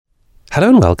Hello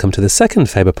and welcome to the second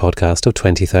Faber podcast of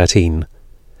 2013.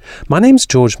 My name's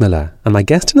George Miller, and my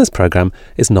guest in this programme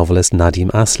is novelist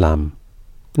Nadeem Aslam.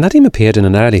 Nadeem appeared in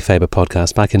an early Faber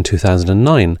podcast back in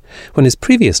 2009, when his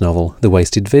previous novel, The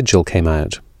Wasted Vigil, came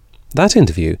out. That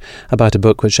interview, about a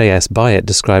book which A.S. Byatt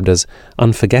described as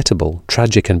unforgettable,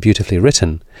 tragic and beautifully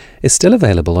written, is still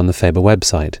available on the Faber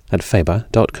website at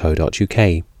faber.co.uk,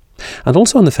 and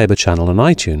also on the Faber channel on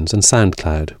iTunes and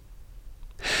SoundCloud.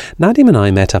 Nadeem and I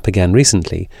met up again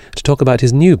recently to talk about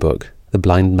his new book, The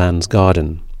Blind Man's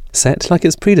Garden, set like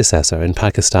its predecessor in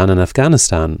Pakistan and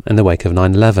Afghanistan in the wake of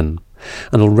 9/11,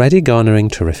 and already garnering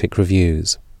terrific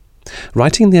reviews.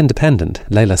 Writing in The Independent,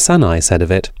 Layla Sanai said of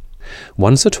it,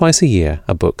 "Once or twice a year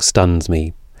a book stuns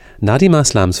me. Nadeem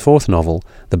Aslam's fourth novel,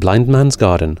 The Blind Man's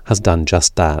Garden, has done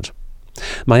just that.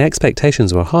 My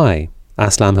expectations were high.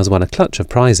 Aslam has won a clutch of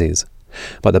prizes,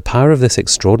 but the power of this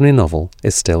extraordinary novel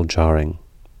is still jarring."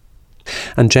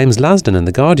 And James Lasden in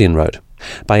The Guardian wrote,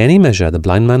 "By any measure, The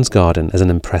Blind Man's Garden is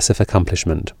an impressive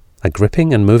accomplishment, a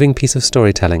gripping and moving piece of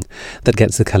storytelling that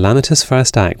gets the calamitous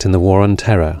first act in the War on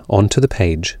Terror onto the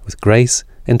page with grace,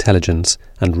 intelligence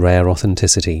and rare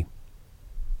authenticity."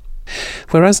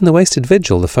 Whereas in The Wasted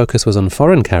Vigil the focus was on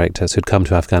foreign characters who'd come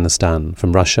to Afghanistan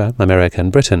from Russia, America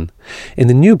and Britain, in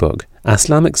the new book,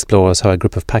 Aslam explores how a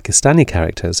group of Pakistani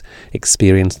characters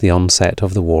experienced the onset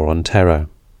of the War on Terror.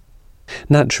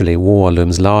 Naturally, war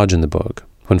looms large in the book.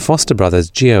 When foster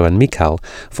brothers Gio and Mikal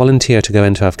volunteer to go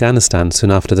into Afghanistan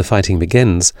soon after the fighting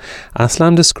begins,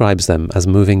 Aslam describes them as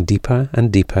moving deeper and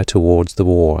deeper towards the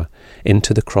war,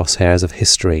 into the crosshairs of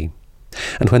history.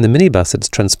 And when the minibus that's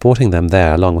transporting them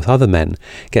there, along with other men,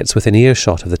 gets within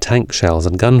earshot of the tank shells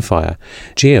and gunfire,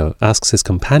 Gio asks his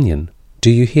companion,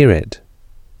 "Do you hear it?"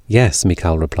 "Yes,"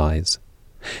 Mikal replies.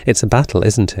 "It's a battle,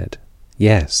 isn't it?"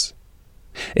 "Yes."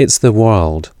 "It's the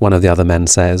world," one of the other men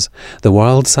says. "The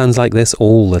world sounds like this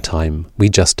all the time. We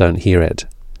just don't hear it.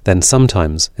 Then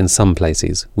sometimes, in some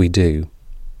places, we do."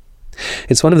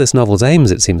 It's one of this novel's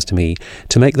aims, it seems to me,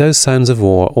 to make those sounds of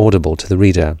war audible to the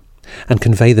reader, and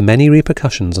convey the many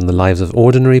repercussions on the lives of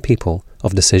ordinary people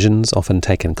of decisions often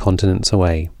taken continents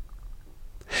away.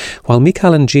 While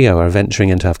Mikal and Gio are venturing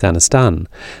into Afghanistan,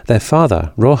 their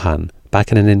father, Rohan,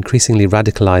 back in an increasingly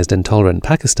radicalised, intolerant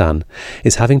Pakistan,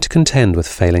 is having to contend with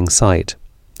failing sight,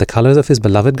 the colours of his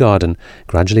beloved garden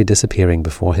gradually disappearing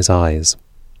before his eyes.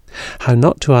 How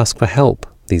not to ask for help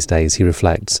these days, he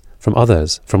reflects, from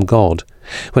others, from God,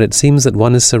 when it seems that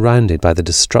one is surrounded by the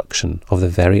destruction of the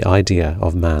very idea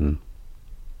of man.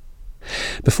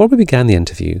 Before we began the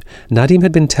interview, Nadeem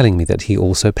had been telling me that he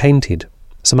also painted.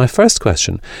 So my first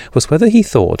question was whether he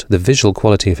thought the visual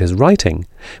quality of his writing,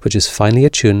 which is finely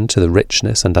attuned to the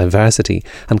richness and diversity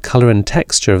and colour and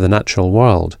texture of the natural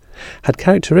world, had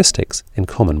characteristics in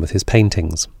common with his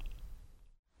paintings.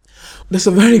 That's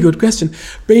a very good question.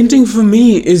 Painting for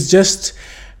me is just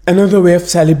another way of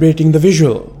celebrating the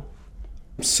visual.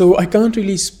 So I can't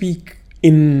really speak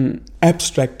in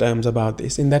abstract terms about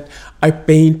this, in that I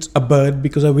paint a bird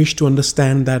because I wish to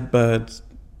understand that bird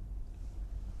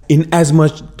in as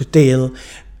much detail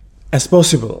as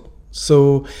possible.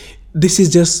 So this is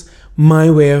just my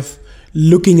way of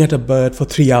looking at a bird for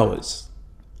 3 hours,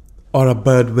 or a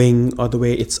bird wing, or the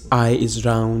way its eye is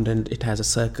round and it has a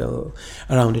circle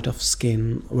around it of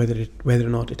skin, whether or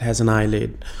not it has an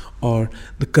eyelid, or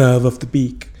the curve of the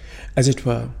beak, as it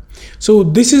were. So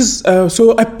this is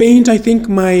so I paint. I think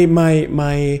my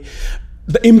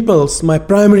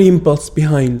primary impulse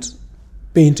behind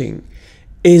painting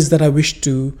is that I wish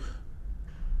to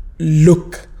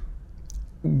look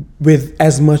with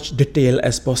as much detail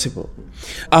as possible.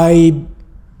 I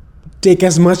take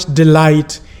as much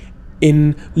delight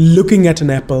in looking at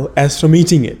an apple as from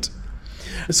eating it.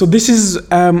 So this is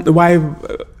why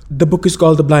the book is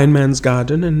called The Blind Man's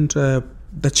Garden, and the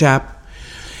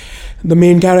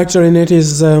main character in it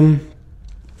is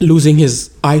losing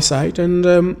his eyesight,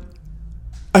 and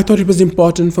I thought it was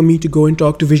important for me to go and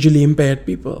talk to visually impaired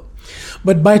people.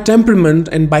 But by temperament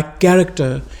and by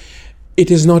character,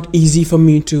 it is not easy for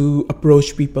me to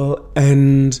approach people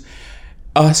and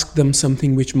ask them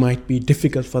something which might be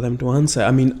difficult for them to answer.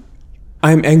 I mean,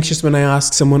 I'm anxious when I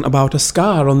ask someone about a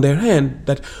scar on their hand,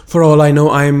 that for all I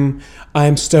know,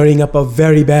 I'm stirring up a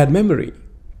very bad memory.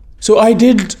 So I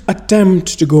did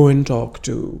attempt to go and talk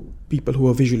to people who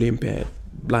are visually impaired,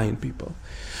 blind people.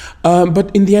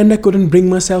 But in the end, I couldn't bring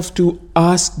myself to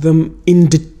ask them in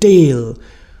detail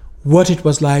what it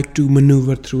was like to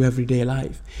maneuver through everyday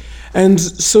life. And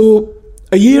so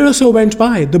a year or so went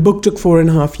by. The book took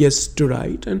 4.5 years to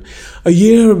write, and a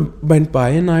year went by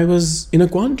and I was in a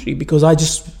quandary because I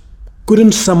just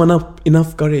couldn't summon up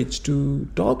enough courage to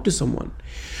talk to someone.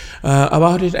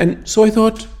 about it. And so I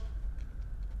thought,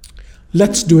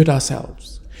 let's do it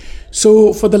ourselves.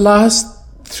 So for the last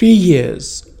 3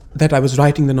 years that I was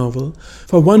writing the novel,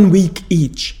 for 1 week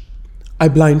each, I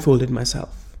blindfolded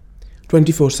myself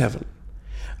 24/7.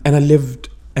 And I lived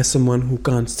as someone who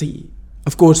can't see.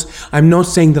 Of course, I'm not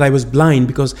saying that I was blind,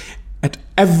 because at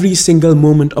every single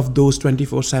moment of those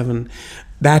 24/7,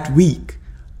 that week,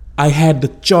 I had the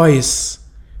choice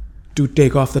to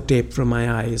take off the tape from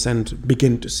my eyes and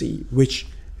begin to see, which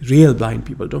real blind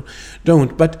people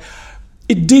don't. But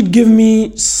it did give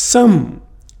me some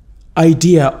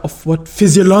idea of what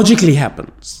physiologically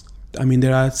happens. I mean,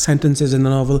 there are sentences in the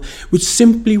novel which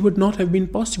simply would not have been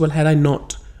possible had I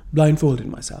not blindfolded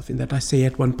myself. In that I say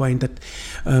at one point that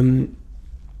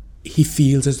he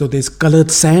feels as though there's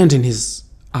colored sand in his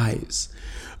eyes.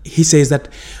 He says that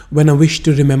when I wish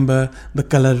to remember the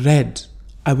color red,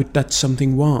 I would touch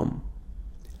something warm.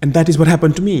 And that is what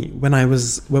happened to me when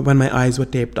my eyes were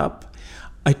taped up.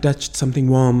 I touched something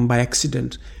warm by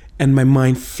accident, and my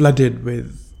mind flooded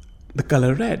with the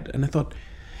color red. And I thought,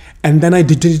 and then I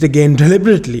did it again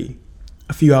deliberately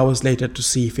a few hours later to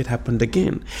see if it happened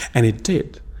again. And it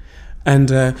did.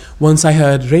 And once I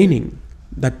heard raining,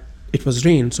 that it was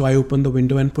rain, so I opened the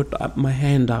window and put up my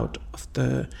hand out of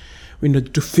the window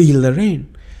to feel the rain.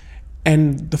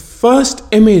 And the first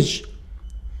image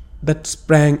that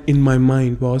sprang in my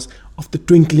mind was of the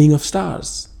twinkling of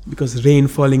stars, because rain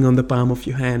falling on the palm of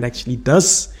your hand actually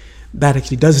does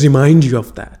remind you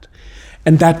of that.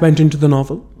 And that went into the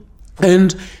novel.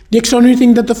 And the extraordinary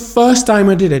thing that the first time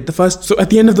I did it, so at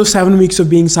the end of those 7 weeks of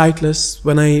being sightless,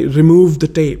 when I removed the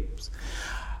tapes,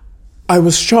 I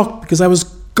was shocked because I was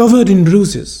covered in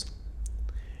bruises.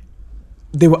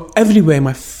 They were everywhere: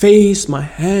 my face, my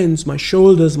hands, my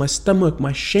shoulders, my stomach,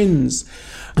 my shins,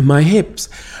 and my hips,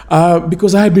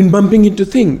 because I had been bumping into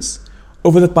things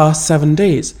over the past 7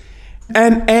 days.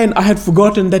 And I had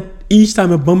forgotten that each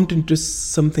time I bumped into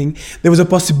something, there was a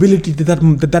possibility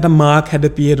that a mark had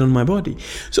appeared on my body.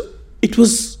 So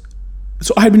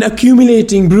I had been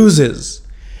accumulating bruises,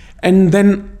 and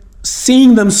then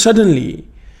seeing them suddenly,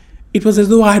 it was as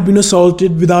though I had been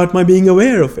assaulted without my being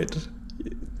aware of it.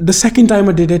 The second time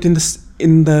I did it,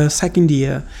 in the second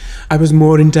year, I was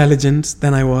more intelligent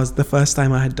than I was the first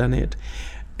time I had done it.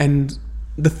 And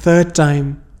the third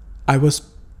time, I was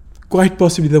quite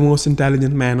possibly the most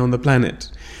intelligent man on the planet,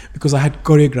 because I had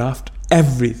choreographed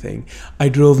everything. I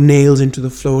drove nails into the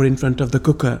floor in front of the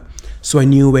cooker, so I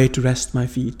knew where to rest my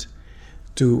feet,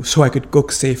 so I could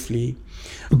cook safely.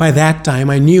 By that time,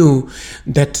 I knew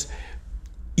that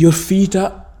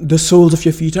the soles of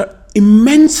your feet are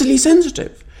immensely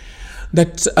sensitive.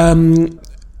 That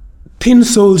thin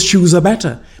soled shoes are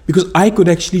better, because I could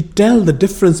actually tell the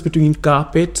difference between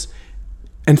carpet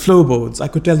and floorboards. I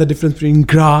could tell the difference between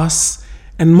grass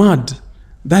and mud,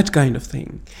 that kind of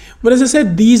thing. But as I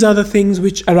said, these are the things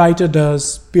which a writer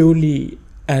does purely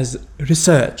as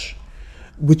research,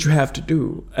 which you have to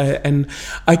do. And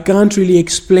I can't really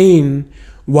explain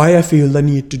why I feel the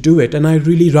need to do it, and I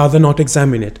really rather not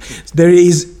examine it.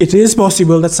 It is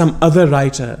possible that some other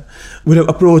writer would have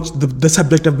approached the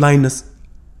subject of blindness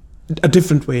a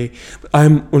different way.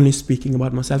 I'm only speaking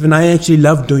about myself, and I actually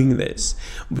love doing this,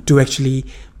 to actually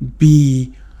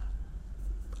be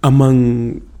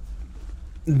among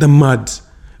the mud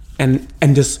and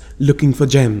just looking for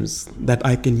gems that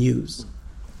I can use.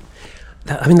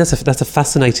 I mean, that's a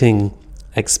fascinating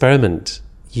experiment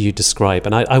you describe,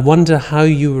 and I wonder how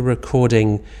you were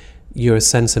recording your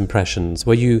sense impressions.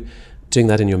 Were you doing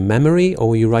that in your memory, or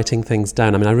were you writing things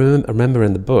down? I mean, I remember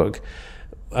in the book,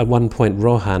 at one point,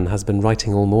 Rohan has been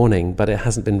writing all morning, but it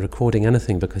hasn't been recording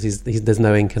anything because there's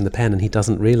no ink in the pen and he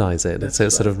doesn't realise it. So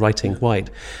it's sort of writing white.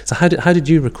 So how did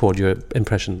you record your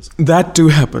impressions? That too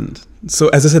happened. So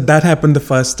as I said, that happened the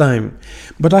first time.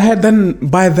 But I had then,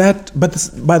 by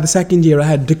the second year, I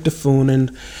had dictaphone,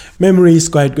 and memory is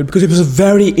quite good because it was a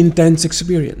very intense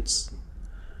experience.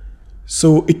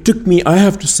 So it took me, I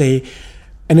have to say,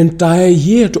 an entire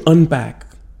year to unpack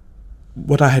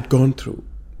what I had gone through.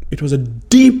 It was a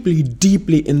deeply,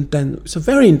 deeply intense, it's a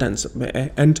very intense,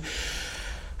 and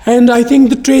I think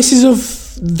the traces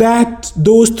of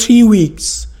those 3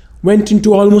 weeks went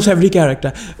into almost every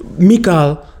character.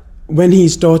 Mikal, when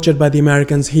he's tortured by the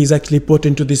Americans, he's actually put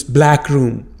into this black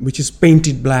room, which is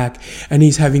painted black, and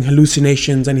he's having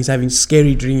hallucinations and he's having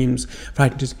scary dreams,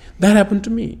 frightened. That happened to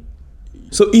me.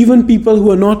 So even people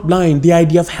who are not blind, the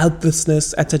idea of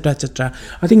helplessness, etc.,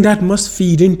 I think that must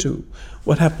feed into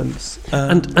what happens.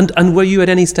 And were you at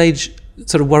any stage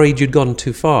sort of worried you'd gone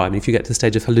too far? I mean, if you get to the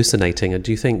stage of hallucinating,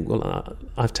 do you think, well,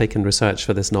 I've taken research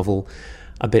for this novel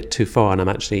a bit too far and I'm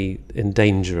actually in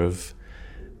danger of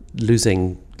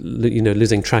losing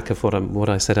track of what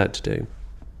I set out to do?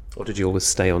 Or did you always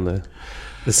stay on the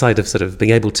side of sort of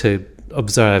being able to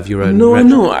observe your own?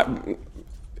 No.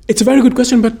 It's a very good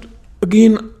question, but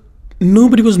again,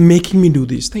 nobody was making me do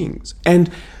these things. And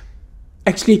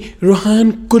actually,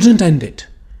 Rohan couldn't end it.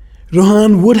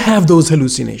 Rohan would have those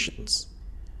hallucinations.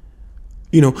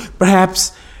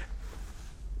 Perhaps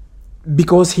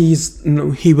because he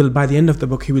will, by the end of the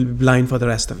book, he will be blind for the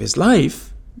rest of his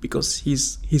life, because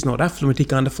he's not affluent, he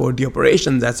can't afford the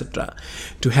operations, etc.,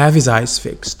 to have his eyes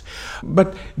fixed.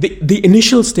 But the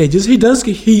initial stages,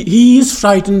 he is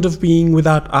frightened of being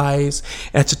without eyes,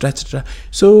 etc., etc.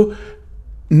 So,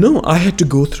 no, I had to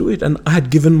go through it, and I had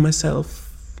given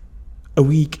myself a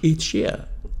week each year.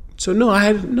 So no,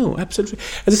 absolutely.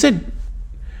 As I said,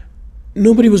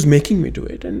 nobody was making me do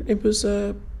it, and it was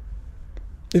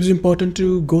important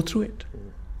to go through it.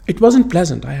 It wasn't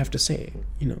pleasant, I have to say.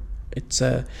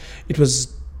 It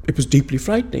was deeply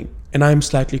frightening, and I'm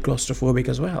slightly claustrophobic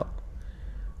as well.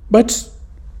 But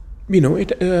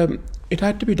it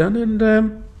had to be done,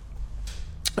 and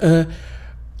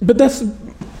but that's.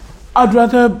 I'd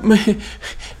rather.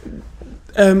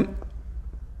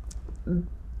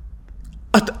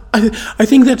 I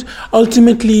think that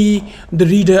ultimately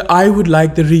I would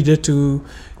like the reader to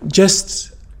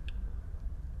just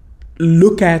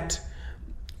look at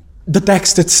the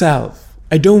text itself.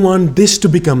 I don't want this to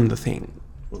become the thing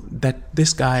that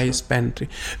this guy spent.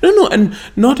 No, and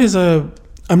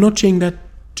I'm not saying that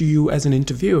to you as an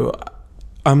interviewer.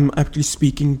 I'm actually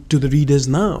speaking to the readers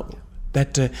now.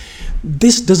 That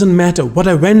this doesn't matter. What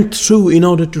I went through in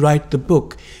order to write the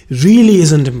book really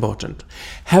isn't important.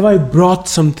 Have I brought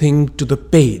something to the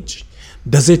page?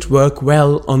 Does it work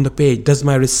well on the page? Does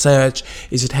my research,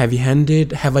 is it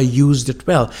heavy-handed? Have I used it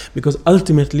well? Because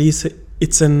ultimately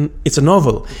it's a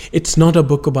novel. It's not a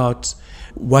book about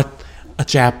what a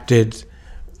chap did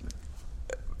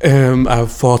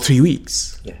for 3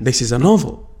 weeks. Yeah. This is a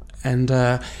novel. And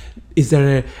is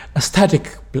there a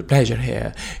aesthetic pleasure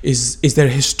here? Is there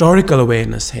historical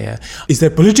awareness here? Is there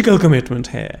political commitment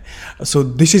here? So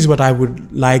this is what I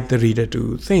would like the reader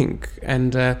to think.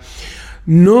 And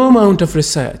no amount of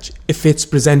research, if it's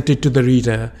presented to the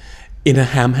reader in a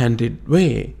ham-handed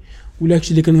way, will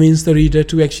actually convince the reader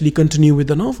to actually continue with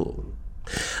the novel.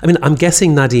 I mean, I'm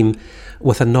guessing, Nadeem,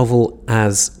 with a novel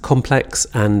as complex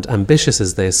and ambitious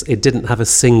as this, it didn't have a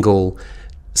single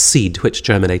seed which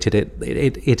germinated.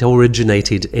 It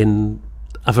originated in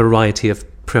a variety of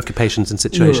preoccupations and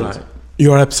situations.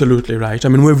 You're absolutely right. I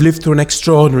mean, we've lived through an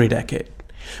extraordinary decade,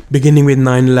 beginning with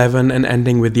 9/11 and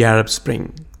ending with the Arab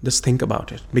Spring. Just think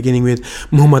about it. Beginning with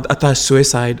Muhammad Atta's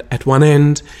suicide at one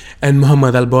end and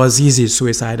Muhammad al-Bouazizi's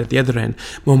suicide at the other end.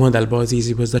 Muhammad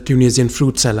al-Bouazizi was the Tunisian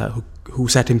fruit seller who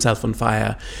set himself on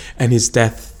fire, and his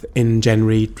death in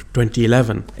January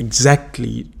 2011,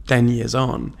 exactly 10 years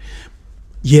on,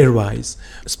 year-wise,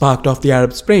 sparked off the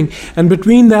Arab Spring. And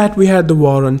between that, we had the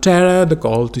war on terror, the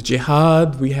call to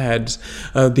jihad, we had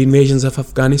the invasions of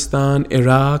Afghanistan,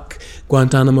 Iraq,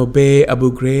 Guantanamo Bay,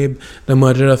 Abu Ghraib, the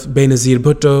murder of Benazir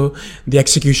Bhutto, the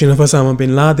execution of Osama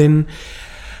bin Laden,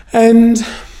 and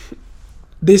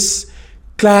this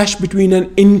clash between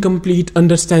an incomplete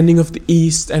understanding of the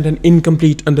East and an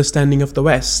incomplete understanding of the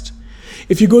West.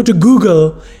 If you go to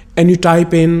Google and you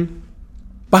type in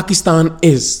Pakistan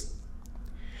is,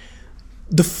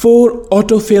 the 4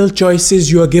 autofill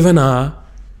choices you are given are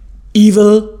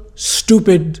evil,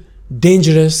 stupid,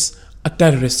 dangerous, a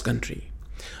terrorist country.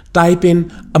 Type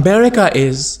in America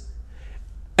is,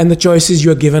 and the choices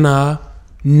you are given are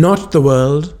not the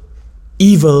world,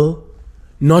 evil,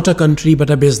 not a country but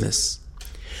a business.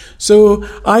 So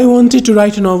I wanted to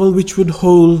write a novel which would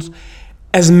hold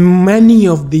as many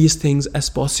of these things as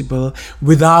possible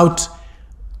without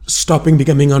stopping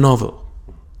becoming a novel.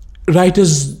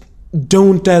 Writers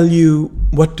don't tell you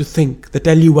what to think, they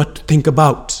tell you what to think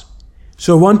about.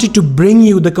 So I wanted to bring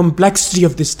you the complexity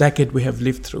of this decade we have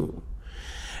lived through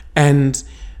and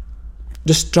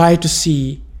just try to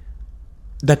see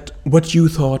that what you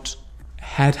thought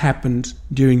had happened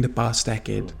during the past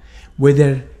decade,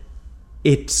 whether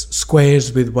it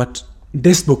squares with what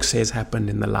this book says happened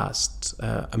in the last,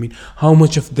 how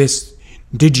much of this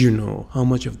did you know? How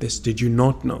much of this did you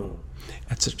not know?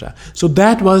 Etc. So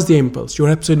that was the impulse. You're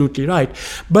absolutely right.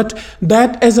 But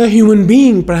that as a human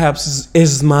being perhaps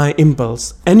is my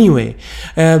impulse. Anyway,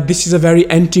 this is a very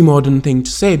anti-modern thing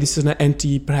to say. This is an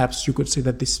perhaps you could say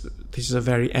that this is a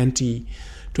very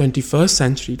anti-21st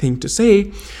century thing to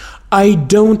say. I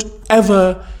don't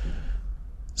ever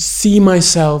see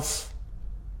myself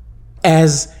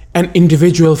as an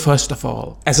individual, first of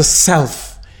all, as a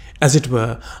self, as it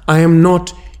were. I am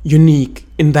not unique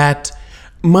in that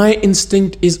my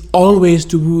instinct is always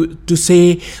to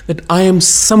say that I am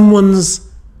someone's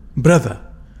brother,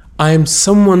 I am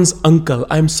someone's uncle,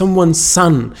 I am someone's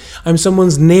son, I am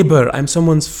someone's neighbor, I am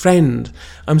someone's friend,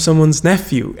 I am someone's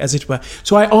nephew, as it were.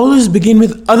 So I always begin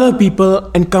with other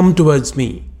people and come towards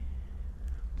me.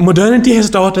 Modernity has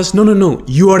taught us, no,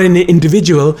 you are an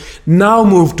individual, now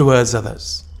move towards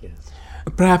others. Yes.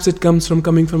 Perhaps it comes from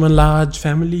coming from a large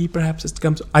family, perhaps it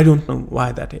comes, I don't know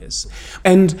why that is.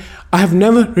 And I have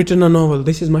never written a novel,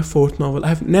 this is my 4th novel, I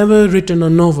have never written a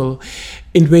novel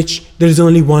in which there is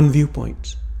only one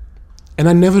viewpoint. And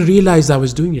I never realized I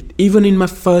was doing it. Even in my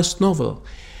first novel,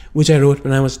 which I wrote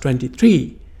when I was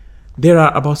 23, there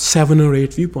are about 7 or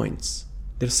 8 viewpoints.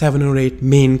 There are 7 or 8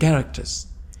 main characters.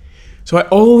 So I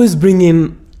always bring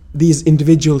in these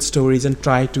individual stories and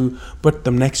try to put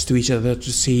them next to each other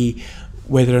to see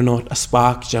whether or not a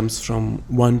spark jumps from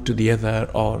one to the other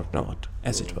or not,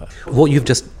 as it were. What you've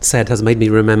just said has made me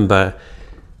remember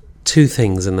 2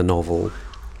 things in the novel.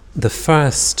 The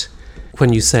first,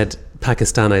 when you said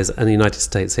Pakistan is and the United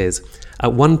States is,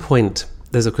 at one point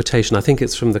there's a quotation, I think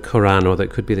it's from the Quran or that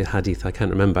could be the Hadith, I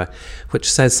can't remember,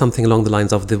 which says something along the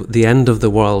lines of the end of the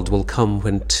world will come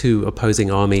when 2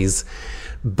 opposing armies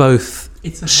both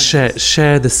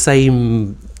share the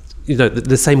same,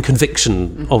 the same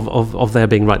conviction of their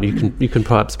being right. You can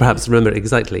perhaps remember it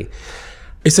exactly.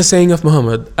 It's a saying of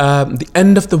Muhammad, the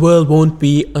end of the world won't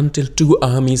be until 2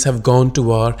 armies have gone to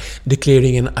war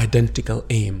declaring an identical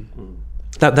aim.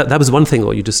 That was one thing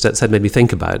what you just said made me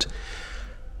think about,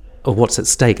 or what's at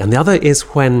stake. And the other is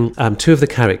when 2 of the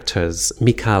characters,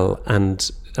 Mikal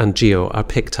and Gio, are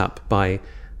picked up by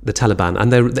the Taliban,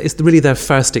 and it's really their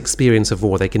first experience of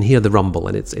war. They can hear the rumble,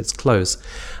 and it's close.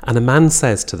 And a man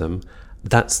says to them,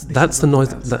 "That's the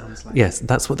noise." Like. Yes,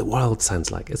 that's what the world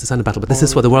sounds like. It's the sound of battle, but this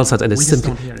is what the world sounds, and it's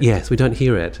simply yes, we don't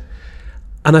hear it.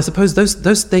 And I suppose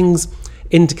those things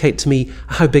indicate to me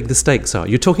how big the stakes are.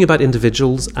 You're talking about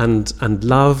individuals and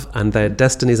love and their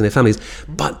destinies and their families,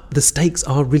 but the stakes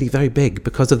are really very big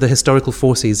because of the historical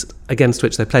forces against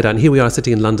which they played out. And here we are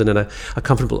sitting in London in a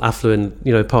comfortable, affluent,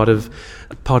 part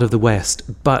of the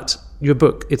West. But your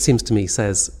book, it seems to me,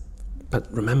 says, but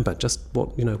remember just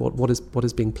what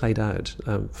is being played out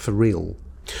for real.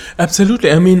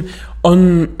 Absolutely. I mean,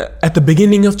 at the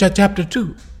beginning of chapter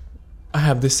 2, I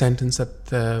have this sentence that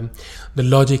the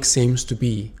logic seems to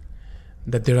be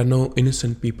that there are no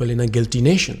innocent people in a guilty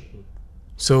nation.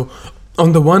 So,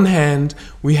 on the one hand,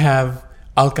 we have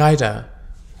Al-Qaeda,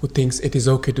 who thinks it is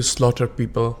okay to slaughter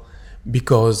people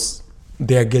because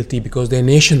they are guilty, because their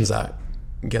nations are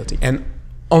guilty. And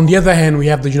on the other hand, we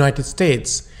have the United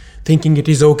States thinking it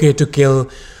is okay to kill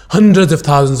hundreds of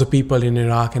thousands of people in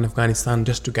Iraq and Afghanistan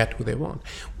just to get who they want.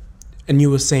 And you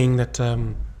were saying that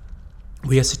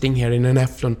we are sitting here in an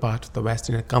affluent part of the West,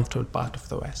 in a comfortable part of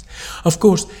the West. Of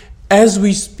course, as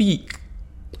we speak,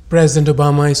 President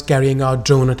Obama is carrying out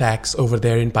drone attacks over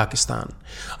there in Pakistan.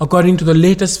 According to the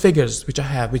latest figures which I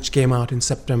have, which came out in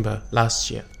September last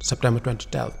year, September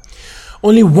 2012,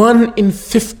 only 1 in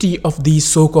 50 of these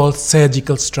so-called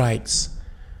surgical strikes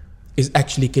is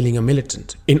actually killing a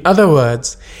militant. In other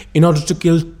words, in order to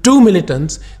kill 2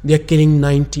 militants, they are killing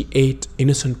 98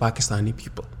 innocent Pakistani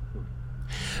people.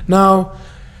 Now,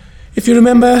 if you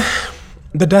remember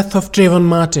the death of Trayvon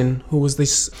Martin, who was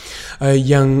this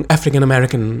young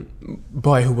African-American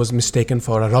boy who was mistaken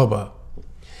for a robber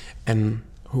and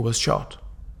who was shot.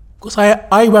 Because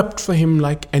I wept for him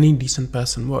like any decent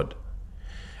person would.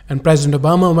 And President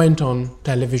Obama went on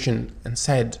television and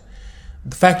said,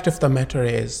 the fact of the matter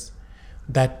is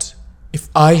that if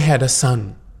I had a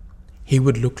son, he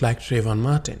would look like Trayvon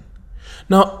Martin.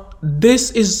 Now,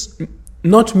 this is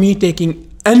not me taking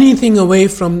anything away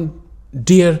from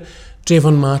dear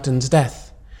Trayvon Martin's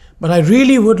death. But I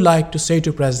really would like to say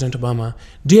to President Obama,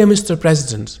 dear Mr.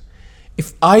 President,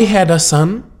 if I had a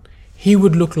son, he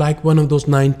would look like one of those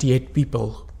 98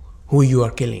 people who you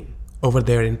are killing over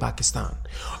there in Pakistan.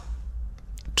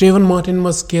 Trayvon Martin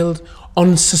was killed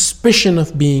on suspicion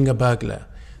of being a burglar.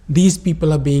 These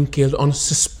people are being killed on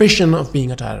suspicion of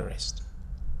being a terrorist.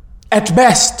 At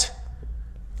best,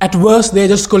 at worst, they're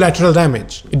just collateral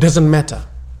damage. It doesn't matter.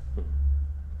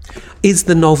 Is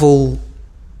the novel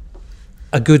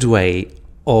a good way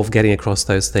of getting across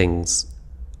those things?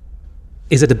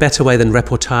 Is it a better way than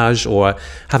reportage or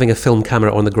having a film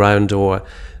camera on the ground, or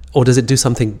does it do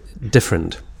something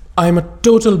different? I'm a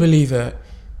total believer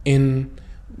in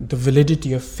the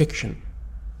validity of fiction,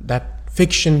 that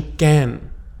fiction can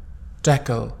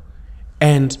tackle,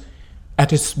 and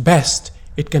at its best,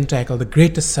 it can tackle the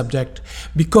greatest subject,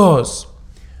 because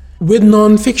with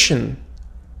non-fiction,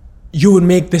 you would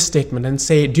make this statement and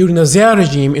say, during the Zia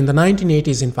regime in the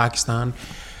 1980s in Pakistan,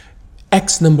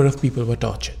 X number of people were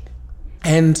tortured.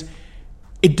 And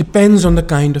it depends on the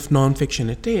kind of non-fiction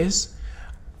it is.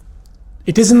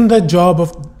 It isn't the job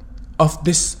of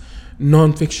this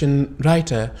non-fiction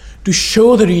writer to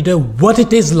show the reader what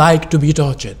it is like to be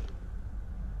tortured.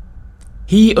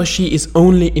 He or she is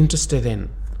only interested in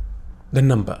the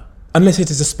number, unless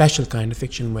it is a special kind of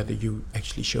fiction where you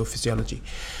actually show physiology.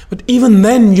 But even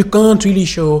then, you can't really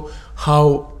show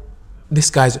how this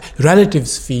guy's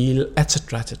relatives feel,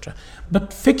 etc., etc.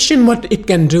 But fiction, what it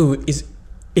can do is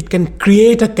it can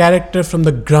create a character from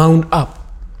the ground up.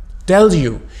 Tells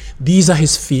you, these are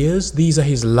his fears, these are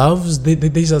his loves,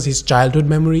 these are his childhood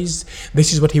memories,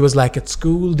 this is what he was like at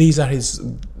school, this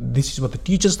is what the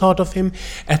teachers thought of him,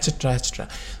 etc., etc.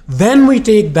 Then we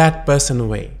take that person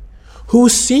away, who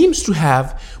seems to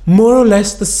have more or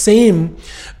less the same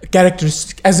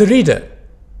characteristic as a reader.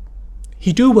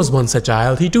 He too was once a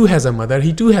child, he too has a mother,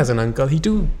 he too has an uncle, he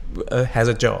too has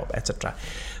a job, etc.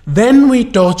 Then we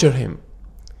torture him.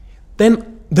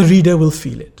 Then the reader will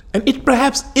feel it. And it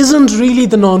perhaps isn't really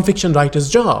the non-fiction writer's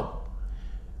job.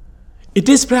 It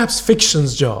is perhaps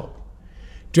fiction's job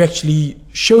to actually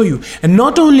show you. And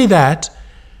not only that,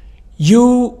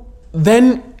 you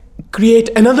then create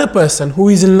another person who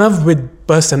is in love with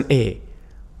person A.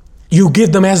 You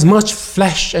give them as much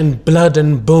flesh and blood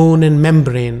and bone and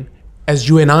membrane as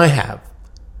you and I have.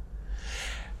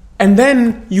 And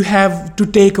then you have to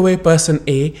take away person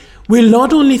A. We'll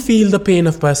not only feel the pain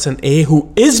of person A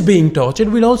who is being tortured,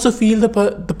 we'll also feel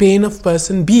the pain of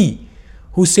person B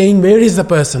who's saying, where is the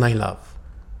person I love?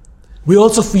 We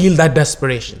also feel that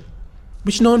desperation,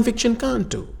 which non-fiction can't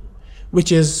do,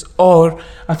 or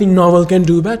I think novel can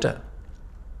do better.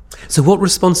 So what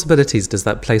responsibilities does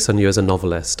that place on you as a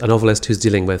novelist who's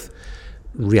dealing with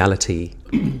reality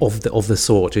of the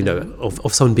sort,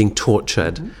 of someone being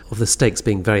tortured, of the stakes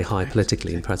being very high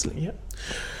politically and presently? Yeah.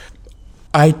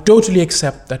 I totally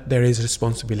accept that there is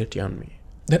responsibility on me.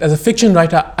 That as a fiction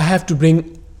writer, I have to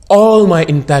bring all my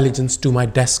intelligence to my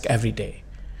desk every day.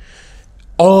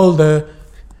 All the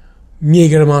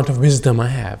meager amount of wisdom I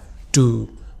have to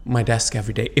my desk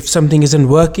every day. If something isn't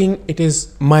working, it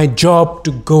is my job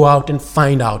to go out and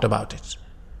find out about it.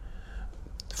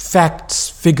 Facts,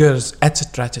 figures,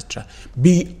 etc., etc.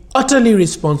 Be utterly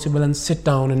responsible and sit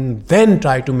down and then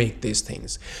try to make these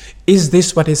things. Is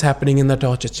this what is happening in the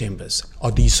torture chambers or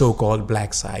these so-called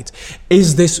black sites?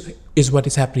 Is this what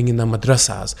is happening in the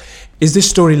madrasas? Is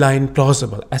this storyline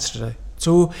plausible, etc.?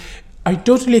 So I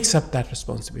totally accept that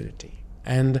responsibility.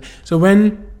 And so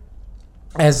when,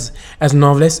 as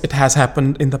novelists, it has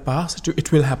happened in the past,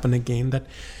 it will happen again, that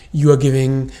you are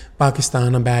giving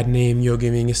Pakistan a bad name, you're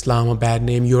giving Islam a bad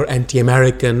name, you're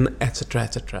anti-American, etc.,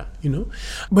 etc.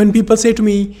 When people say to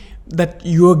me that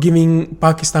you're giving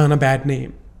Pakistan a bad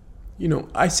name,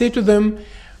 I say to them,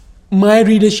 my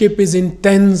readership is in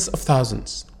tens of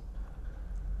thousands.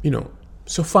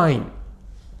 So fine.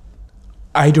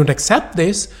 I don't accept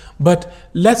this, but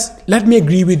let me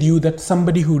agree with you that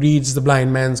somebody who reads The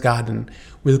Blind Man's Garden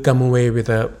will come away with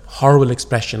a horrible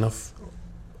expression of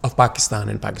Pakistan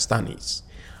and Pakistanis.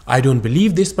 I don't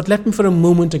believe this, but let me for a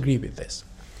moment agree with this.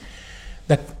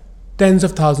 That tens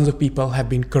of thousands of people have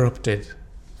been corrupted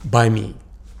by me.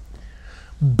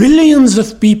 Billions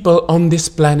of people on this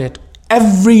planet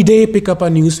every day pick up a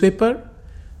newspaper,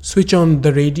 switch on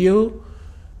the radio,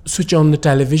 switch on the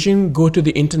television, go to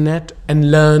the internet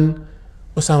and learn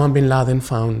Osama bin Laden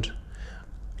found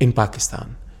in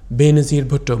Pakistan, Benazir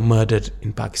Bhutto murdered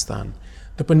in Pakistan,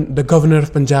 the governor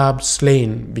of Punjab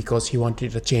slain because he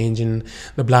wanted a change in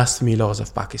the blasphemy laws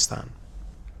of Pakistan,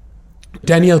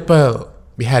 Daniel Pearl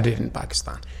beheaded in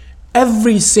Pakistan.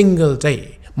 Every single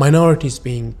day, minorities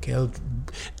being killed,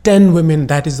 10 women,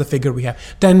 that is the figure we have,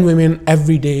 10 women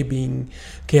every day being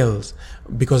killed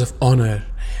because of honor,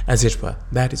 as it were.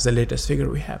 That is the latest figure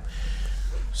we have.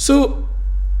 So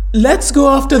let's go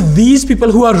after these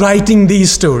people who are writing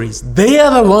these stories. They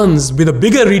are the ones with a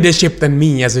bigger readership than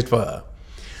me, as it were,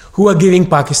 who are giving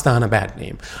Pakistan a bad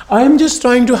name. I'm just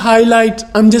trying to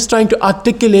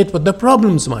articulate what the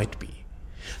problems might be.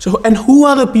 So, and who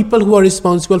are the people who are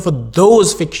responsible for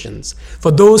those fictions,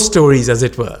 for those stories, as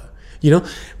it were?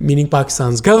 Meaning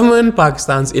Pakistan's government,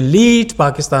 Pakistan's elite,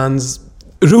 Pakistan's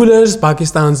rulers,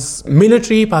 Pakistan's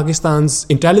military, Pakistan's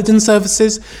intelligence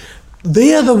services.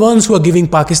 They are the ones who are giving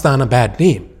Pakistan a bad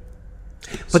name.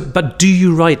 But do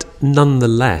you write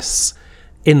nonetheless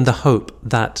in the hope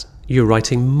that your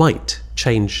writing might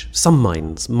change some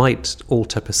minds, might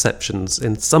alter perceptions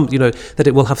in some, that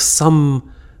it will have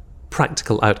some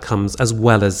practical outcomes as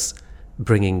well as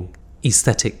bringing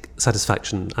aesthetic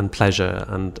satisfaction and pleasure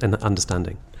and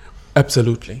understanding.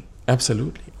 Absolutely.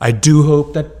 I do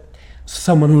hope that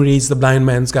someone who reads The Blind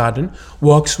Man's Garden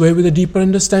walks away with a deeper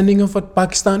understanding of what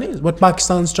Pakistan is, what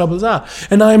Pakistan's troubles are.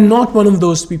 And I am not one of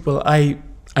those people, I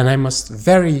must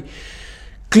very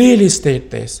clearly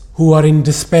state this, who are in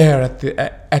despair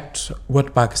at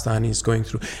what Pakistan is going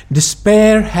through.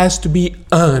 Despair has to be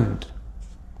earned.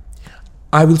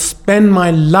 I will spend my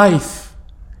life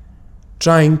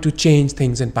trying to change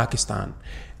things in Pakistan.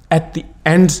 At the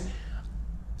end,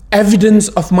 evidence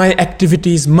of my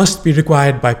activities must be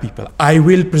required by people. I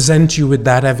will present you with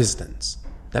that evidence.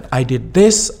 That I did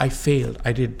this, I failed.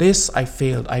 I did this, I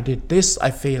failed. I did this, I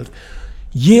failed.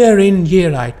 Year in,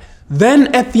 year out.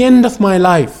 Then at the end of my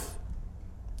life,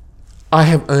 I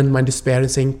have earned my despair in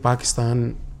saying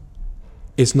Pakistan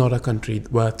is not a country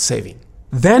worth saving.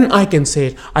 Then I can say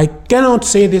it. I cannot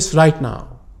say this right now.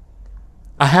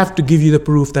 I have to give you the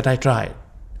proof that I tried.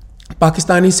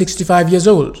 Pakistan is 65 years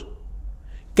old.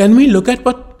 Can we look at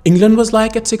what England was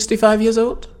like at 65 years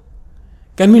old?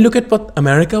 Can we look at what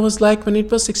America was like when it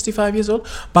was 65 years old?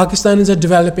 Pakistan is a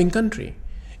developing country.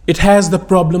 It has the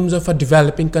problems of a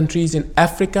developing countries in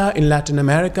Africa, in Latin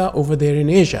America, over there in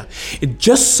Asia. It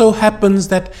just so happens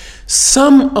that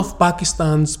some of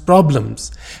Pakistan's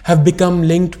problems have become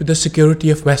linked with the security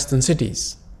of Western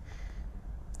cities.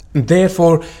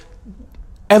 Therefore,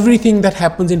 everything that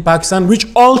happens in Pakistan, which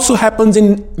also happens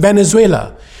in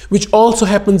Venezuela, which also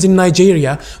happens in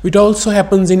Nigeria, which also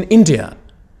happens in India,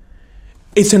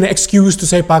 it's an excuse to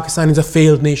say Pakistan is a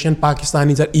failed nation,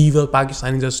 Pakistanis are evil,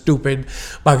 Pakistanis are stupid,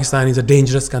 Pakistan is a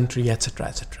dangerous country, etc.,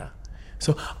 etc.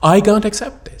 So I can't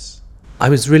accept this. I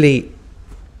was really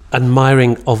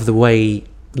admiring of the way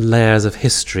layers of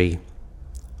history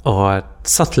are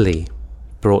subtly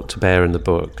brought to bear in the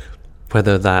book,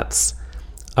 whether that's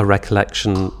a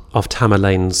recollection of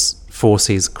Tamerlane's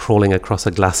forces crawling across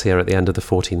a glacier at the end of the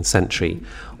 14th century,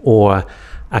 or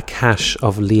a cache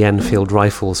of Lee Enfield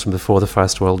rifles from before the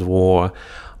First World War,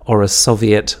 or a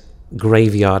Soviet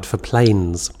graveyard for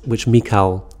planes, which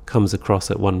Mikhail comes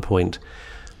across at one point.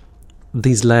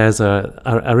 These layers are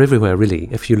everywhere, really.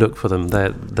 If you look for them,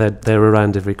 they're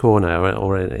around every corner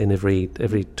or in every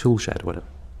tool shed, whatever.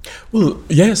 Well,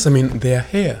 yes, I mean, they are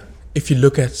here. If you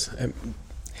look at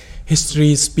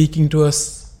history is speaking to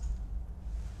us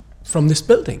from this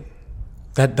building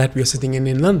that we are sitting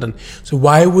in London. So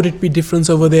why would it be different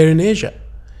over there in Asia?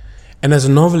 And as a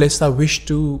novelist, I wish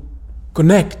to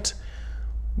connect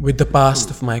with the past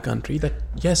of my country, that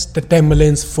yes, the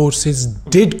Tamerlane's forces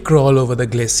did crawl over the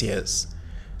glaciers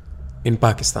in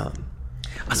Pakistan.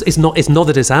 It's not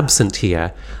that it's absent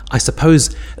here. I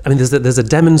suppose, I mean, there's a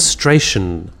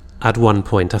demonstration at one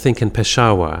point, I think in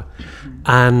Peshawar,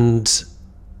 and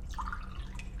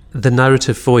the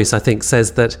narrative voice, I think,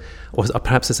 says that, or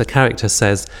perhaps it's a character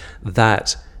says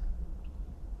that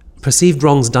perceived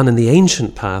wrongs done in the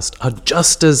ancient past are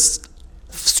just as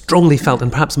strongly felt, and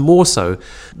perhaps more so,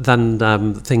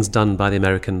 than things done by the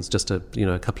Americans just a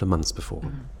couple of months before.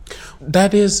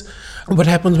 That is what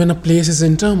happens when a place is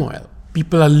in turmoil.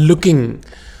 People are looking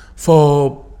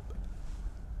for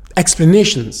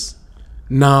explanations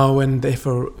now, and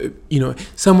therefore,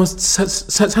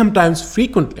 sometimes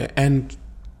frequently, and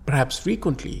perhaps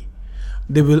frequently,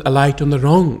 they will alight on the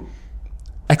wrong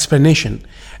explanation.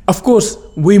 Of course,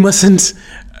 we mustn't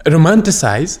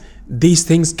romanticize. These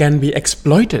things can be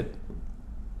exploited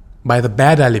by the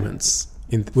bad elements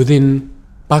within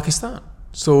Pakistan.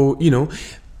 So,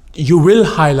 you will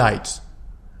highlight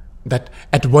that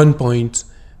at one point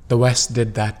the West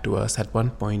did that to us, at one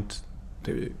point,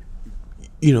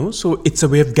 so it's a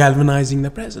way of galvanizing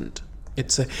the present.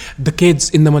 It's the kids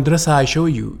in the madrasa I show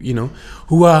you,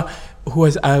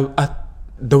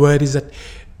 the word is that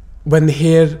when they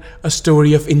hear a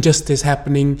story of injustice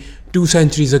happening 2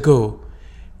 centuries ago,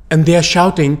 and they are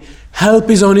shouting, help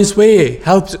is on its way,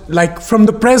 help, like from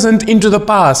the present into the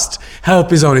past,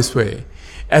 help is on its way,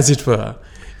 as it were,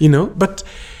 But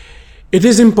it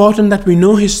is important that we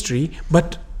know history,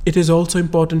 but it is also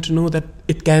important to know that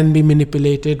it can be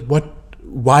manipulated.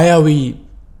 Why are we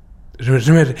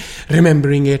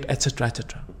remembering it, etc.,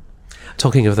 etc.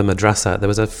 Talking of the madrasa, there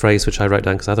was a phrase which I wrote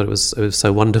down because I thought it was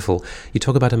so wonderful. You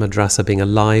talk about a madrasa being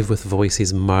alive with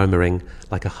voices murmuring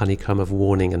like a honeycomb of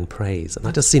warning and praise, and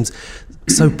that just seems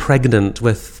so pregnant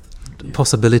with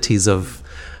possibilities of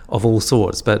all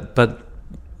sorts, but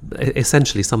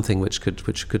essentially something which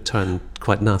could turn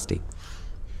quite nasty.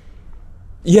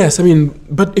 Yes, I mean,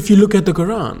 but if you look at the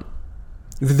Quran,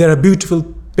 there are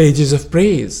beautiful pages of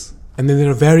praise, and then there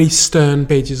are very stern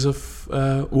pages of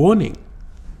warning.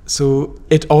 So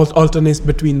it alternates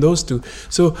between those two.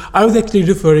 So I was actually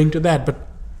referring to that.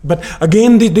 But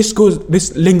again, this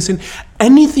links in.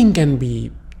 Anything can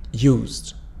be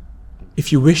used.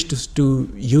 If you wish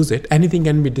to use it, anything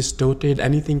can be distorted,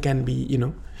 anything can be,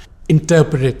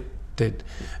 interpreted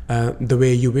the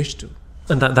way you wish to.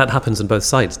 And that happens on both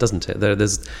sides, doesn't it?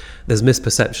 There's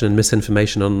misperception and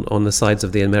misinformation on the sides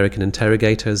of the American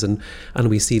interrogators, and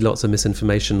we see lots of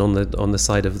misinformation on the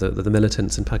side of the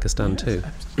militants in Pakistan too.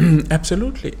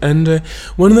 Absolutely. And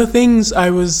one of the things I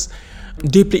was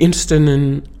deeply interested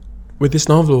in with this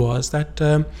novel was that,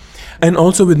 and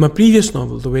also with my previous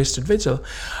novel, The Wasted Vigil,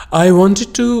 I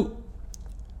wanted to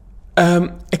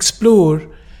explore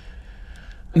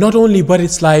not only what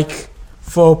it's like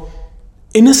for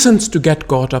innocents to get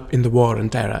caught up in the war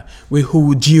and terror,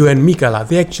 who Gio and Mikal are.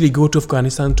 They actually go to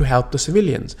Afghanistan to help the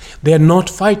civilians. They are not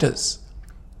fighters.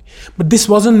 But this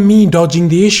wasn't me dodging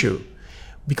the issue,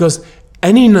 because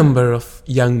any number of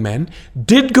young men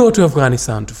did go to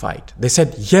Afghanistan to fight. They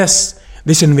said, yes,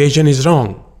 this invasion is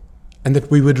wrong, and that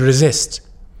we would resist.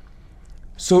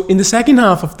 So in the second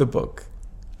half of the book,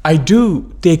 I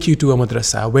do take you to a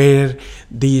madrasa where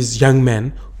these young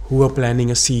men who are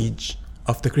planning a siege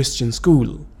of the Christian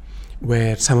school,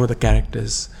 where some of the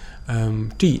characters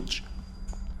teach.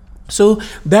 So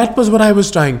that was what I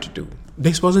was trying to do.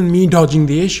 This wasn't me dodging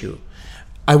the issue.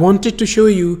 I wanted to show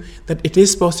you that it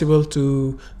is possible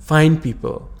to find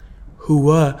people who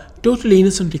were totally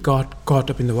innocently caught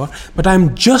up in the war, but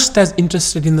I'm just as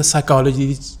interested in the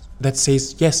psychology that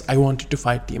says, yes, I wanted to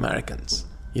fight the Americans,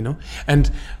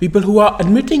 and people who are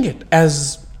admitting it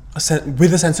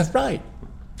with a sense of pride.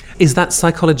 Is that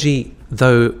psychology,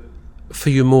 though, for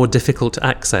you more difficult to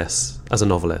access as a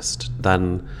novelist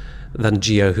than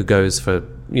Gio, who goes for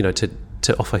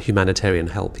to offer humanitarian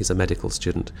help? He's a medical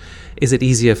student. Is it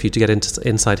easier for you to get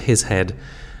inside his head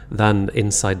than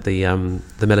inside the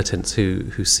militants who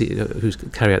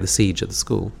carry out the siege at the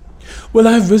school? Well,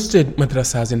 I've visited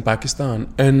madrasas in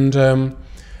Pakistan, and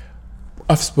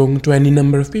I've spoken to any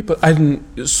number of people.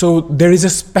 So there is a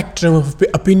spectrum of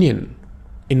opinion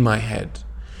in my head.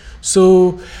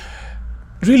 So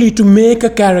really, to make a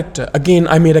character, again,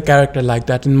 I made a character like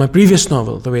that in my previous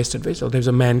novel, The Wasted Vigil. There's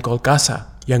a man called Kasa,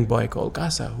 young boy called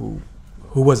Kasa, who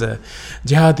was a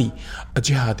jihadi. A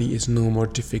jihadi is no more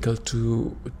difficult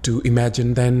to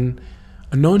imagine than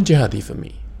a non-jihadi for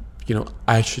me.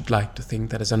 I should like to think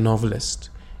that as a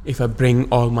novelist, if I bring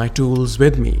all my tools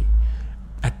with me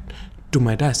to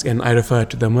my desk, and I referred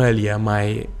to them earlier,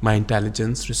 my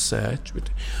intelligence, research.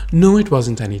 No, it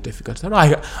wasn't any difficult.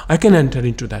 I can enter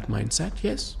into that mindset,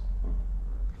 yes.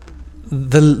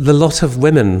 The lot of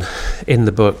women in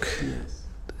the book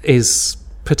is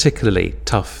particularly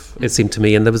tough, it seemed to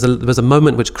me, and there was a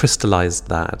moment which crystallized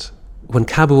that. When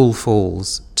Kabul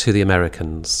falls to the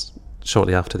Americans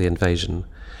shortly after the invasion,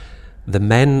 the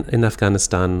men in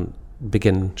Afghanistan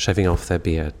begin shaving off their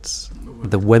beards.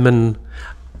 The women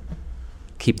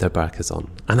keep their burqas on,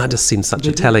 and that just seems such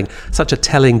a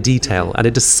telling detail, and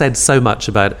it just said so much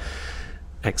about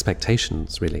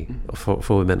expectations, really,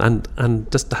 for women,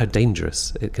 and just how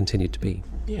dangerous it continued to be.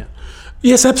 Yeah,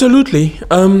 yes, absolutely.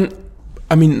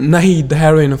 Nahid, the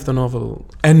heroine of the novel,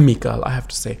 and Mikal, I have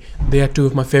to say, they are two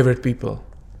of my favorite people.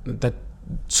 That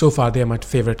so far they are my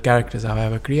favorite characters I've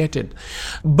ever created.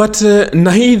 But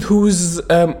Nahid,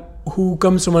 who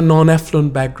comes from a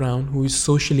non-affluent background, who is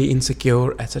socially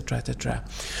insecure, etc., etc.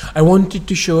 I wanted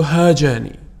to show her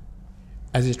journey,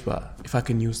 as it were, if I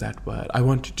can use that word. I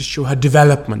wanted to show her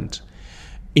development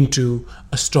into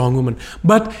a strong woman.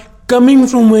 But coming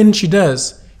from when she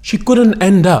does, she couldn't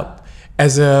end up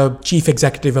as a chief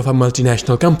executive of a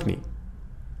multinational company.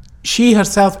 She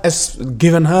herself, as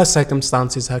given her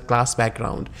circumstances, her class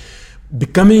background,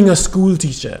 becoming a school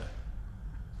teacher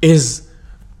is,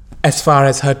 as far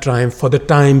as her triumph for the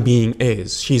time being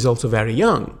is. She's also very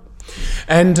young.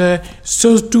 And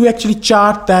so to actually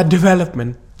chart that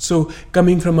development, so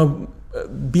coming from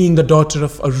being the daughter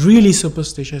of a really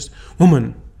superstitious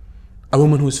woman, a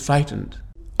woman who's frightened.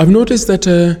 I've noticed that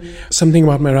something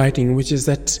about my writing, which is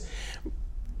that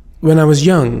when I was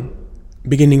young,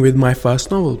 beginning with my first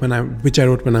novel, which I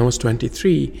wrote when I was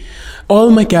 23, all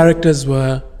my characters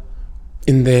were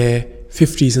in their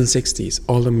 50s and 60s.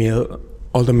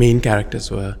 All the main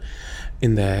characters were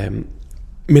in their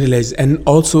middle age, and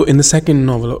also in the second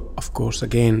novel, of course,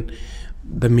 again,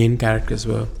 the main characters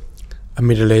were a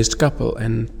middle-aged couple,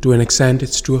 and to an extent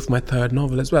it's true of my third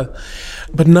novel as well.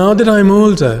 But now that I'm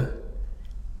older,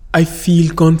 I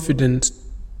feel confident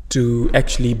to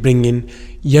actually bring in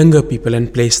younger people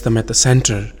and place them at the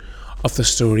center of the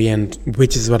story, and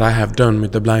which is what I have done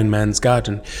with The Blind Man's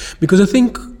Garden, because I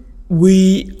think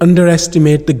we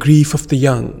underestimate the grief of the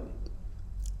young.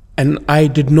 And I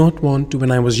did not want to,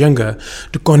 when I was younger,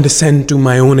 to condescend to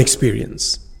my own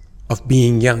experience of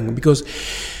being young, because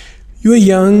you are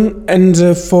young and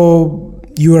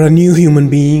you are a new human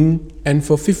being, and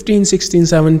for 15, 16,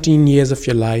 17 years of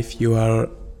your life, you are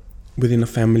within a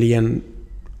family, and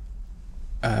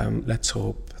let's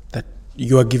hope that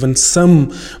you are given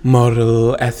some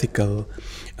moral, ethical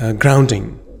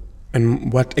grounding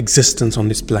and what existence on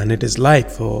this planet is like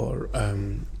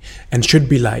and should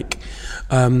be like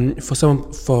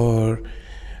for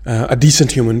a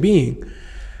decent human being.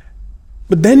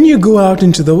 But then you go out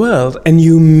into the world and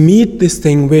you meet this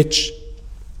thing which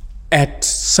at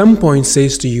some point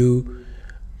says to you,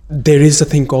 there is a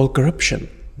thing called corruption,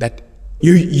 that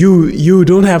you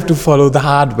don't have to follow the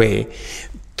hard way.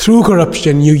 Through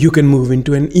corruption, you can move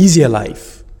into an easier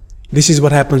life. This is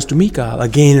what happens to Mikhail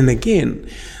again and again,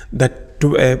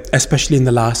 especially in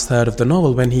the last third of the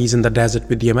novel, when he's in the desert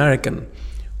with the American,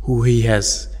 who he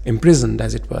has imprisoned,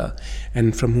 as it were,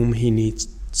 and from whom he needs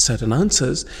certain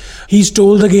answers. He's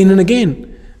told again and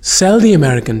again, sell the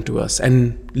American to us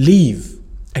and leave.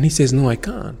 And he says, no, I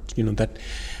can't. That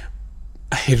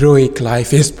a heroic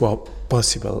life is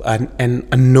possible, and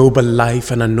a noble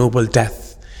life and a noble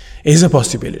death is a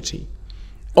possibility.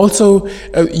 Also,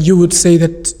 you would say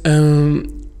that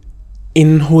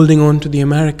in holding on to the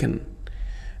American,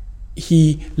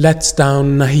 he lets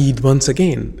down Nahid once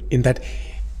again, in that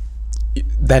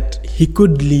he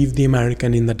could leave the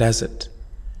American in the desert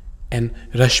and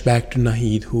rush back to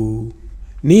Nahid, who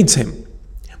needs him.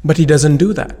 But he doesn't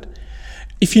do that.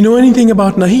 If you know anything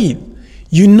about Nahid,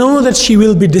 you know that she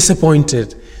will be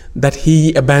disappointed that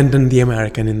he abandoned the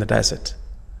American in the desert.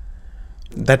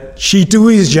 That she too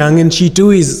is young, and she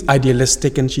too is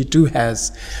idealistic, and she too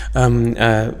has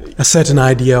a certain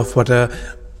idea of what a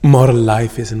moral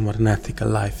life is and what an ethical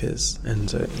life is.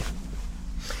 And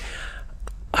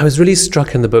I was really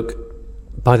struck in the book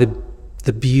by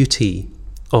the beauty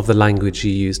of the language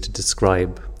you use to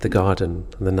describe the garden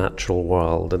and the natural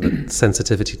world and the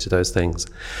sensitivity to those things.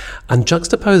 And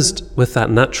juxtaposed with that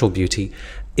natural beauty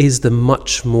is the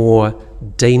much more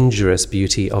dangerous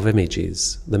beauty of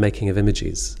images, the making of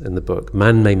images in the book.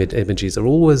 Man-made images are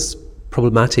always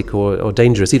problematic or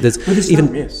dangerous.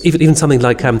 Even something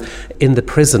like in the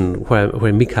prison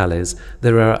where Mikhail is,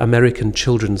 there are American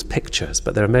children's pictures,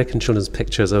 but they're American children's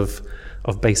pictures of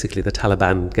basically the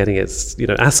Taliban getting its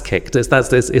ass kicked. It's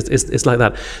like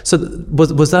that. So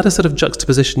was that a sort of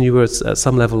juxtaposition you were at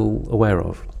some level aware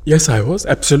of? Yes, I was,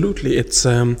 absolutely. It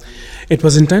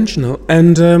was intentional,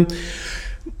 and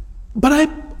but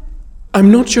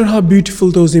I'm not sure how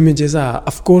beautiful those images are.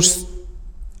 Of course,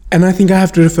 and I think I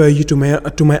have to refer you to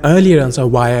my earlier answer,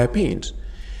 why I paint.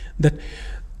 That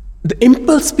the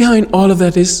impulse behind all of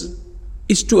that is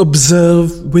to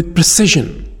observe with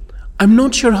precision. I'm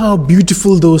not sure how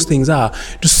beautiful those things are.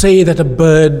 To say that a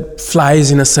bird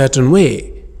flies in a certain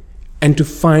way, and to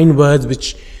find words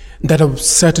that a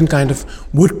certain kind of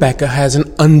woodpecker has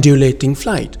an undulating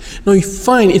flight. Now you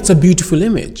find it's a beautiful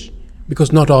image,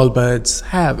 because not all birds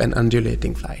have an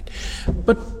undulating flight.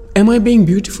 But am I being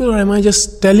beautiful, or am I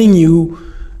just telling you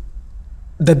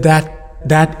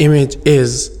that image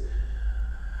is,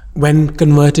 when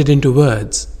converted into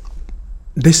words,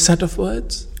 this set of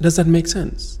words? Does that make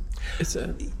sense?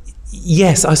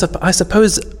 Yes, I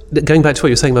suppose, going back to what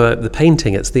you were saying about the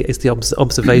painting, it's the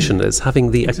observation, it's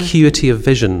having the acuity of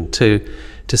vision to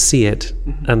see it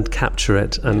and capture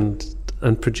it and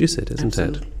produce it, isn't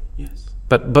Absolutely. it? Yes.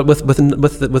 But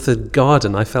with the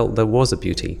garden, I felt there was a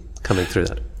beauty coming through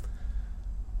that.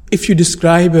 If you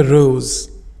describe a rose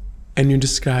and you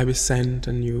describe its scent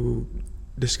and you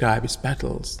describe its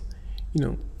petals,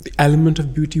 the element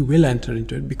of beauty will enter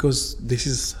into it, because this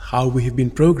is how we have been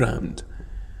programmed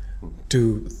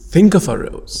to think of a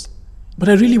rose. But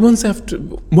I really once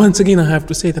again I have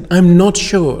to say that I'm not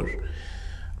sure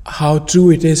how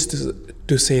true it is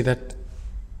to say that.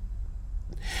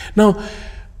 Now,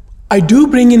 I do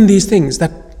bring in these things,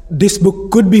 that this book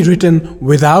could be written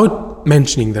without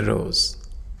mentioning the rose.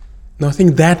 Now, I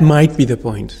think that might be the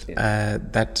point,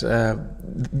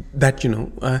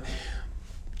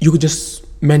 you could just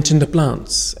mention the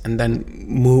plants and then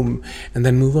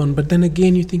move on. But then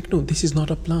again, you think, no, this is not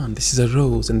a plant. This is a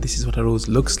rose, and this is what a rose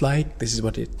looks like. This is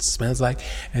what it smells like,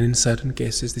 and in certain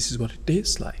cases, this is what it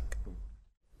tastes like.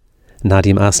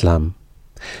 Nadeem Aslam.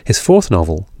 His fourth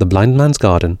novel, The Blind Man's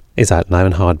Garden, is out now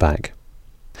in hardback.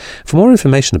 For more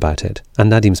information about it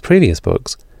and Nadeem's previous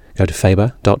books, go to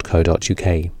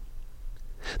faber.co.uk.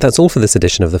 That's all for this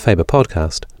edition of the Faber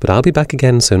podcast, but I'll be back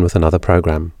again soon with another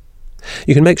programme.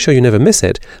 You can make sure you never miss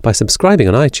it by subscribing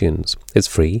on iTunes. It's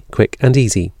free, quick and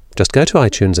easy. Just go to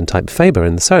iTunes and type Faber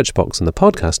in the search box on the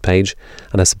podcast page,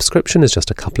 and a subscription is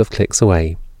just a couple of clicks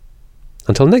away.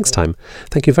 Until next time,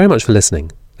 thank you very much for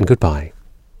listening, and goodbye.